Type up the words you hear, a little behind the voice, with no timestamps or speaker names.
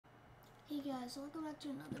Hey guys, welcome back to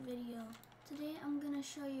another video. Today I'm going to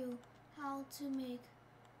show you how to make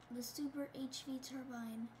the super HV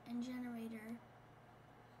turbine and generator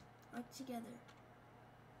work together.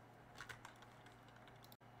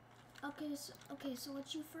 Okay, so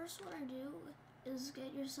what you first want to do is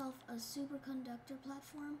get yourself a superconductor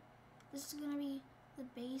platform. This is going to be the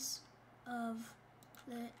base of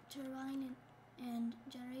the turbine and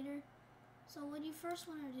generator. So what you first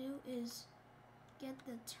want to do is get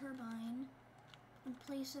the turbine and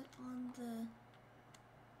place it on the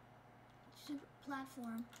super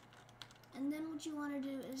platform, and then what you want to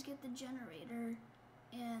do is get the generator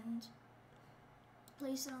and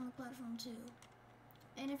place it on the platform too.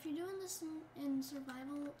 And if you're doing this in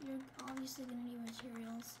survival, you're obviously going to need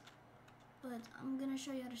materials, but I'm going to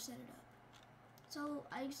show you how to set it up. So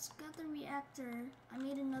I just got the reactor. I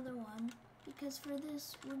made another one because for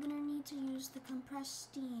this we're going to need to use the compressed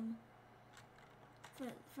steam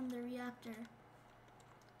from the reactor.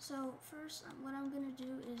 So first what I'm going to do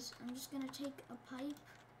is I'm just going to take a pipe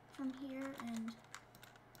from here and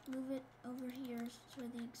move it over here for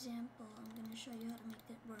the example. I'm going to show you how to make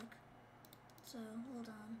it work. So hold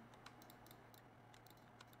on.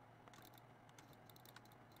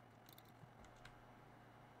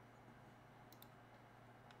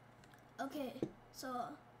 Okay,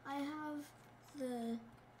 so I have the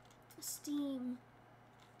steam,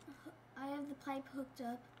 I have the pipe hooked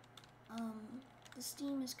up. The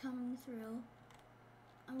steam is coming through.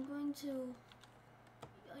 I'm going to,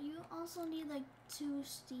 you also need like 2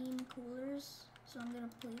 steam coolers, so I'm going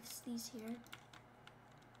to place these here,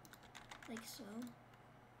 like so.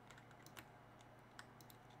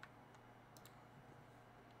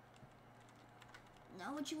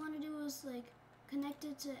 Now what you want to do is like connect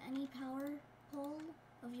it to any power pole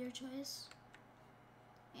of your choice,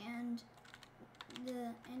 and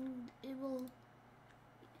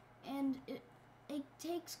it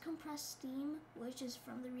takes compressed steam, which is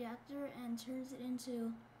from the reactor, and turns it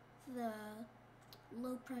into the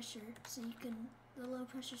low pressure, so you can the low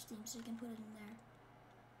pressure steam, so you can put it in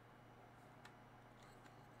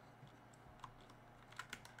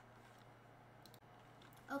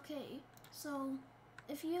there. Okay, so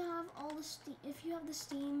if you have all the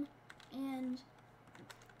steam and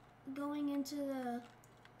going into the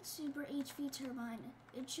super HV turbine,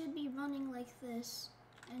 it should be running like this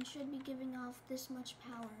and should be giving off this much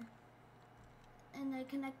power. And I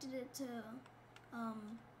connected it to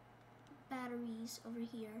batteries over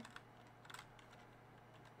here,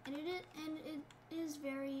 and it is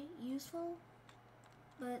very useful.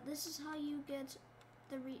 But this is how you get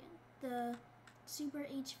the super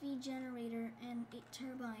HV generator and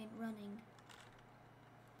turbine running.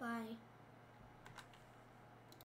 Bye.